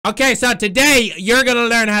Okay, so today you're gonna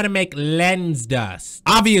learn how to make lens dust.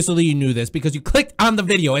 Obviously you knew this because you clicked on the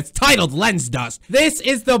video. It's titled lens dust. This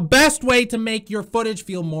is the best way to make your footage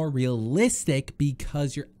feel more realistic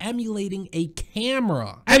because you're emulating a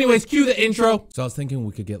camera. Anyways, cue the intro. So I was thinking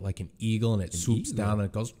we could get like an eagle and it swoops down and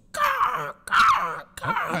it goes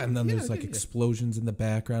and then there's like explosions in the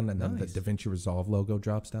background and then the Davinci Resolve logo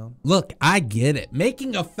drops down. Look, I get it.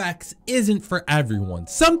 Making effects isn't for everyone.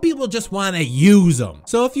 Some people just want to use them.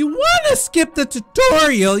 So if you want to skip the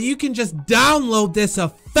tutorial, you can just download this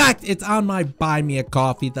effect. It's on my Buy Me a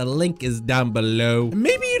Coffee. The link is down below.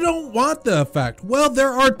 Maybe you don't want the effect. Well,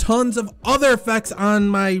 there are tons of other effects on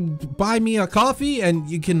my Buy Me a Coffee and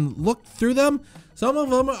you can look through them. Some of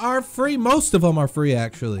them are free. Most of them are free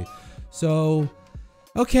actually. So,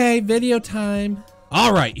 okay, video time.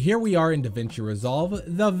 All right, here we are in Davinci Resolve.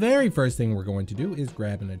 The very first thing we're going to do is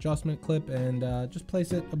grab an adjustment clip and just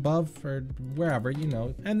place it above or wherever, you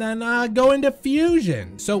know, and then go into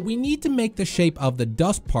Fusion. So we need to make the shape of the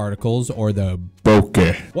dust particles or the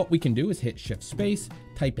bokeh. What we can do is hit Shift Space,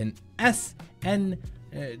 type in SN.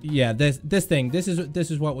 Yeah, this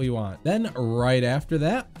is what we want. Then right after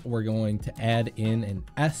that, we're going to add in an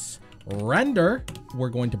S render. We're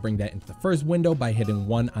going to bring that into the first window by hitting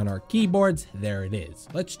 1 on our keyboards. There it is.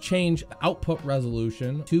 Let's change the output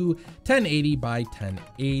resolution to 1080 by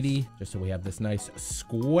 1080, just so we have this nice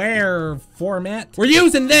square format. We're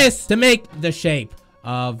using this to make the shape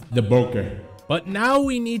of the bokeh. But now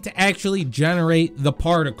we need to actually generate the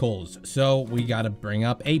particles. So we got to bring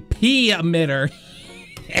up a P emitter.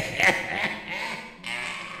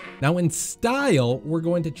 Now in style, we're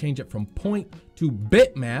going to change it from point to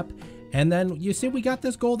bitmap. And then you see we got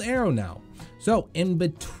this gold arrow now. So in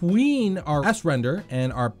between our S render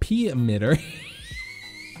and our P emitter,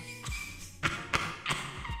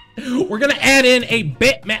 we're gonna add in a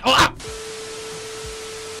bitmap.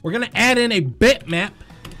 We're gonna add in a bitmap,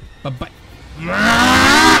 but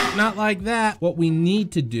not like that. What we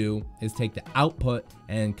need to do is take the output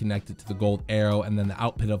and connect it to the gold arrow, and then the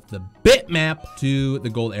output of the bitmap to the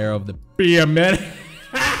gold arrow of the P emitter.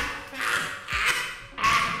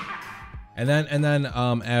 And then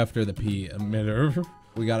after the P emitter,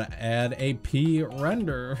 we gotta add a P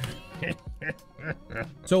render.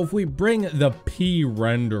 So if we bring the P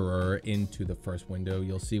renderer into the first window,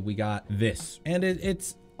 you'll see we got this. And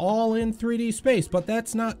it's all in 3D space, but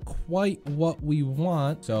that's not quite what we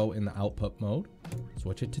want. So in the output mode,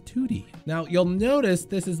 switch it to 2D. Now you'll notice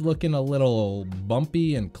this is looking a little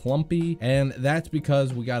bumpy and clumpy, and that's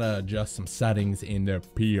because we gotta adjust some settings in the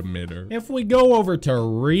P emitter. If we go over to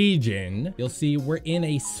region, you'll see we're in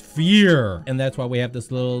a sphere, and that's why we have this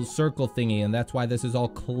little circle thingy, and that's why this is all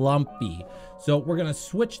clumpy. So we're gonna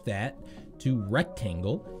switch that to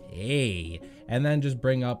rectangle, and then just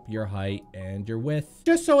bring up your height and your width,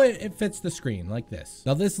 just so it fits the screen like this.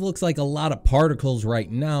 Now this looks like a lot of particles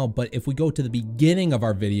right now, but if we go to the beginning of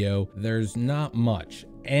our video, there's not much.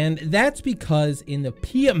 And that's because in the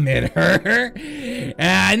P emitter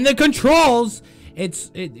and the controls,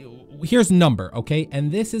 here's a number, okay?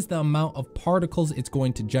 And this is the amount of particles it's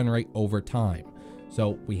going to generate over time.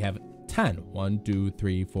 So we have 10. 1, 2,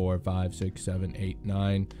 3, 4, 5, 6, 7, 8,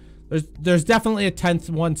 9. There's definitely a 10th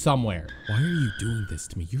one somewhere. Why are you doing this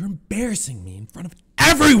to me? You're embarrassing me in front of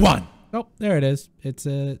everyone. Oh, there it is. It's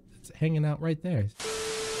hanging out right there.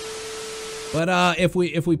 But if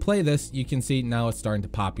we play this, you can see now it's starting to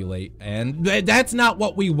populate, and that's not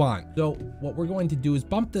what we want. So what we're going to do is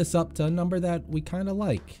bump this up to a number that we kind of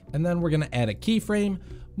like, and then we're gonna add a keyframe,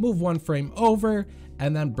 move 1 frame over,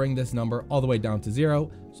 and then bring this number all the way down to 0,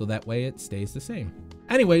 so that way it stays the same.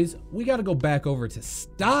 Anyways, we got to go back over to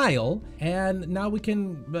style, and now we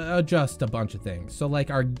can adjust a bunch of things. So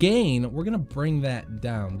like our gain, we're going to bring that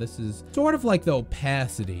down. This is sort of like the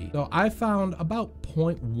opacity. So I found about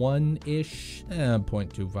 0.1-ish,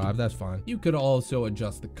 0.25, that's fine. You could also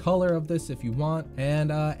adjust the color of this if you want,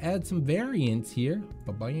 and add some variance here.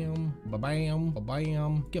 Ba-bam, ba-bam,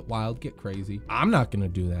 ba-bam. Get wild, get crazy. I'm not going to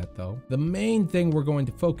do that though. The main thing we're going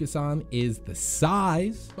to focus on is the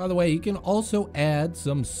size. By the way, you can also add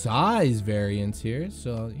some size variance here,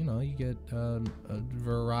 so you know you get a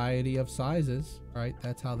variety of sizes, right?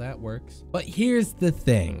 That's how that works. But here's the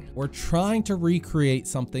thing, we're trying to recreate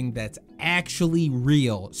something that's actually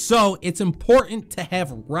real, so it's important to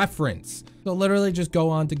have reference. So literally just go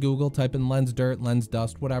on to Google, type in lens dirt, lens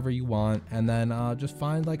dust, whatever you want, and then just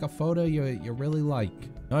find like a photo you really like.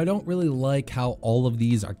 Now I don't really like how all of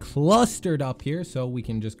these are clustered up here, so we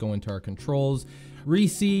can just go into our controls,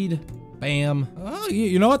 reseed, Bam. Oh,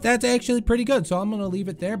 you know what? That's actually pretty good. So I'm going to leave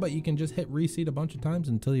it there, but you can just hit reseat a bunch of times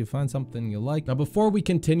until you find something you like. Now, before we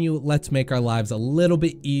continue, let's make our lives a little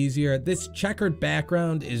bit easier. This checkered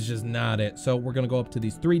background is just not it. So we're going to go up to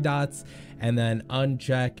these 3 dots and then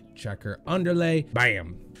uncheck checker underlay.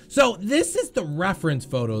 Bam. So this is the reference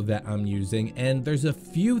photo that I'm using, and there's a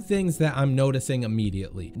few things that I'm noticing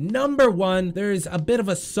immediately. Number 1, there's a bit of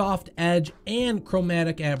a soft edge and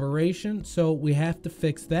chromatic aberration, so we have to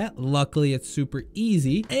fix that. Luckily, it's super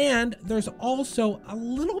easy. And there's also a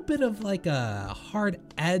little bit of like a hard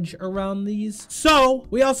edge around these, so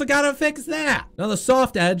we also gotta fix that. Now the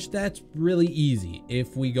soft edge, that's really easy.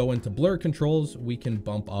 If we go into blur controls, we can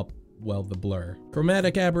bump up, well, the blur.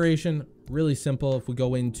 Chromatic aberration, really simple. If we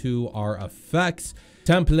go into our effects,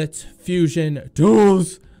 templates, fusion,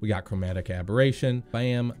 tools, we got chromatic aberration.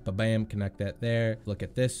 Bam, ba-bam, connect that there. Look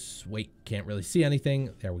at this. Wait, can't really see anything.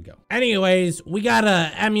 There we go. Anyways, we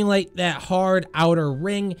gotta emulate that hard outer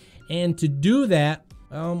ring. And to do that,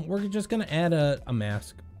 we're just gonna add a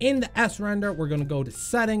mask. In the S render, we're gonna go to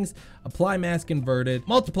settings, apply mask inverted,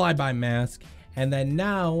 multiply by mask. And then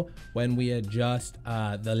now when we adjust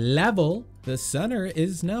the level, the center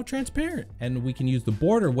is now transparent, and we can use the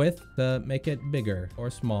border width to make it bigger or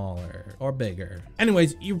smaller or bigger.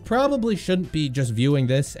 Anyways, you probably shouldn't be just viewing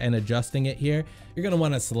this and adjusting it here. You're gonna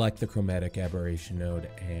wanna select the chromatic aberration node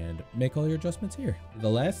and make all your adjustments here. The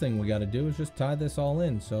last thing we gotta do is just tie this all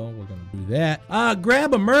in. So we're gonna do that.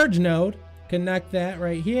 Grab a merge node, connect that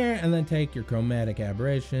right here, and then take your chromatic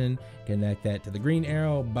aberration, connect that to the green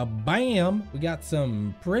arrow, ba-bam. We got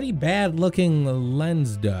some pretty bad looking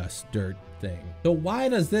lens dust dirt thing. So why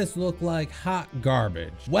does this look like hot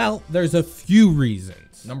garbage? Well, there's a few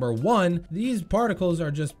reasons. Number 1, these particles are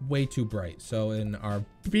just way too bright. So in our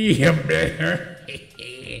emitter,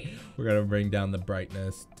 we're gonna bring down the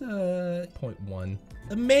brightness to 0.1.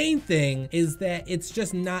 The main thing is that it's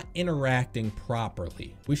just not interacting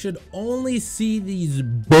properly. We should only see these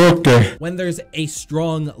when there's a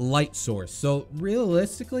strong light source. So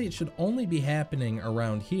realistically, it should only be happening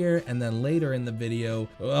around here, and then later in the video,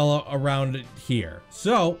 well, around here.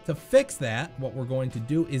 So to fix that, what we're going to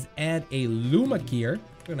do is add a luma keyer.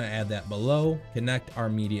 We're gonna add that below, connect our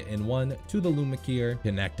media in 1 to the luma keyer,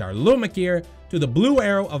 connect our luma keyer to the blue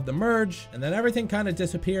arrow of the merge, and then everything kind of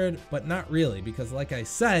disappeared, but not really, because like I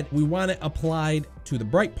said, we want it applied to the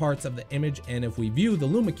bright parts of the image. And if we view the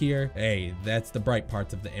luma keyer, hey, that's the bright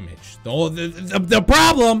parts of the image. The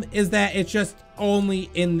problem is that it's just only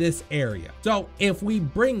in this area. So if we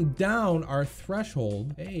bring down our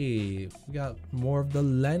threshold, hey, we got more of the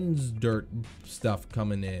lens dirt stuff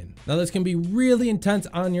coming in. Now this can be really intense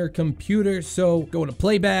on your computer, so go to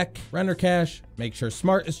playback, render cache, make sure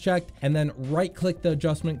smart is checked, and then right click the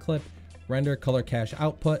adjustment clip, render color cache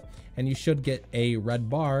output, and you should get a red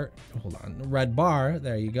bar. Hold on, red bar,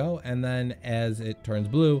 there you go. And then as it turns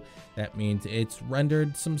blue, that means it's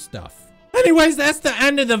rendered some stuff. Anyways, that's the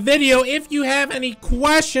end of the video. If you have any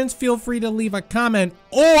questions, feel free to leave a comment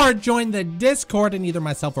or join the Discord, and either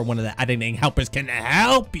myself or one of the editing helpers can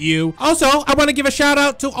help you. Also, I want to give a shout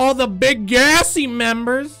out to all the big Gassy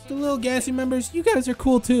members. The little Gassy members, you guys are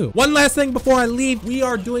cool too. One last thing before I leave, we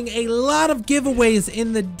are doing a lot of giveaways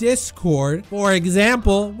in the Discord. For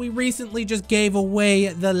example, we recently just gave away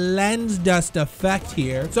the lens dust effect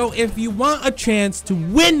here. So if you want a chance to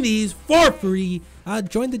win these for free,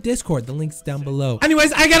 join the Discord. The link's down below.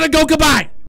 Anyways, I gotta go. Goodbye.